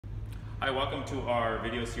Hi, welcome to our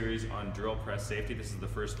video series on drill press safety. This is the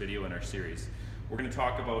first video in our series. We're going to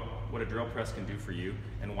talk about what a drill press can do for you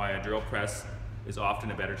and why a drill press is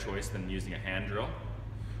often a better choice than using a hand drill.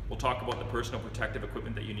 We'll talk about the personal protective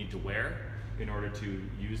equipment that you need to wear in order to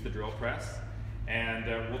use the drill press. And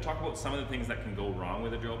we'll talk about some of the things that can go wrong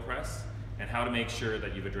with a drill press and how to make sure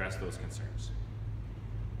that you've addressed those concerns.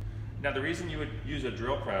 Now, the reason you would use a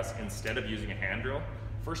drill press instead of using a hand drill,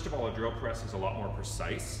 first of all, a drill press is a lot more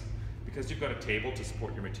precise because you've got a table to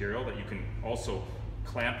support your material that you can also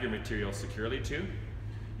clamp your material securely to.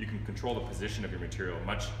 You can control the position of your material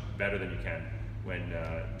much better than you can when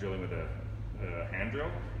drilling with a hand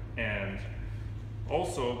drill. And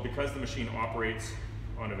also, because the machine operates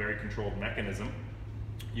on a very controlled mechanism,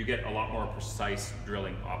 you get a lot more precise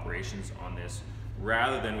drilling operations on this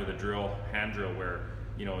rather than with a hand drill where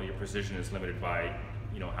your precision is limited by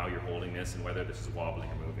how you're holding this and whether this is wobbling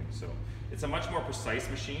or moving. So it's a much more precise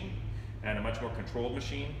machine and a much more controlled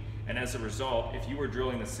machine. And as a result, if you were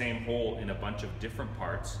drilling the same hole in a bunch of different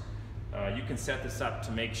parts, you can set this up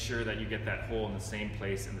to make sure that you get that hole in the same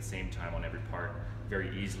place and the same time on every part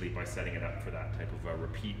very easily by setting it up for that type of a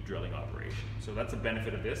repeat drilling operation. So that's a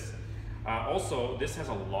benefit of this. Also, this has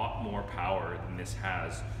a lot more power than this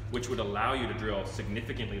has, which would allow you to drill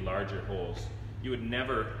significantly larger holes. You would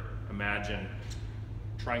never imagine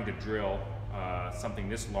trying to drill something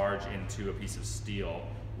this large into a piece of steel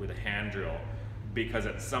with a hand drill, because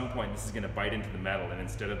at some point this is going to bite into the metal, and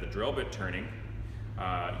instead of the drill bit turning,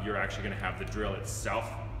 you're actually going to have the drill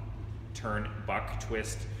itself turn, buck,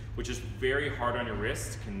 twist, which is very hard on your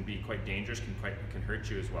wrists, can be quite dangerous, can hurt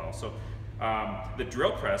you as well. So the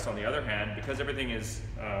drill press, on the other hand, because everything is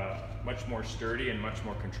much more sturdy and much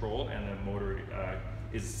more controlled, and the motor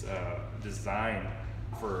is designed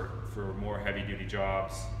for more heavy-duty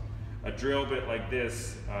jobs, a drill bit like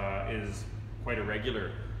this is quite a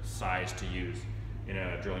regular size to use in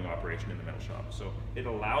a drilling operation in the metal shop. So it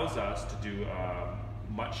allows us to do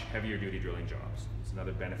much heavier duty drilling jobs. It's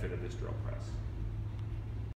another benefit of this drill press.